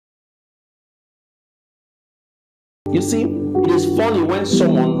You see, it is funny when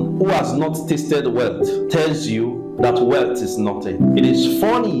someone who has not tasted wealth tells you that wealth is nothing. It is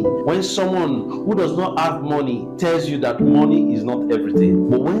funny when someone who does not have money tells you that money is not everything.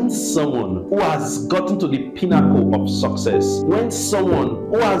 But when someone who has gotten to the pinnacle of success, when someone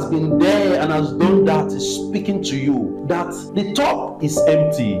who has been there and has done that is speaking to you that the top is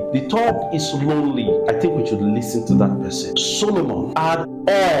empty, the top is lonely, I think we should listen to that person. Solomon had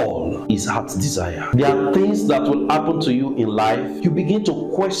all his heart's desire. There are things that will happen to you in life. You begin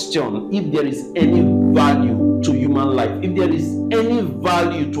to question if there is any value to human life, if there is any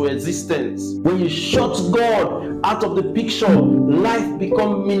value to existence. When you shut God out of the picture, life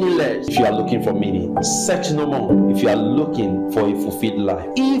becomes meaningless. If you are looking for meaning, search no more. If you are looking for a fulfilled life,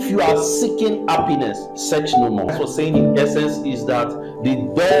 if you are seeking happiness, search no more. That's what saying in essence is that the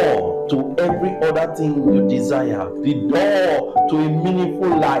door to every other thing you desire, the door to a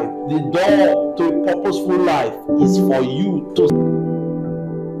meaningful life, the door to a purposeful life is for you to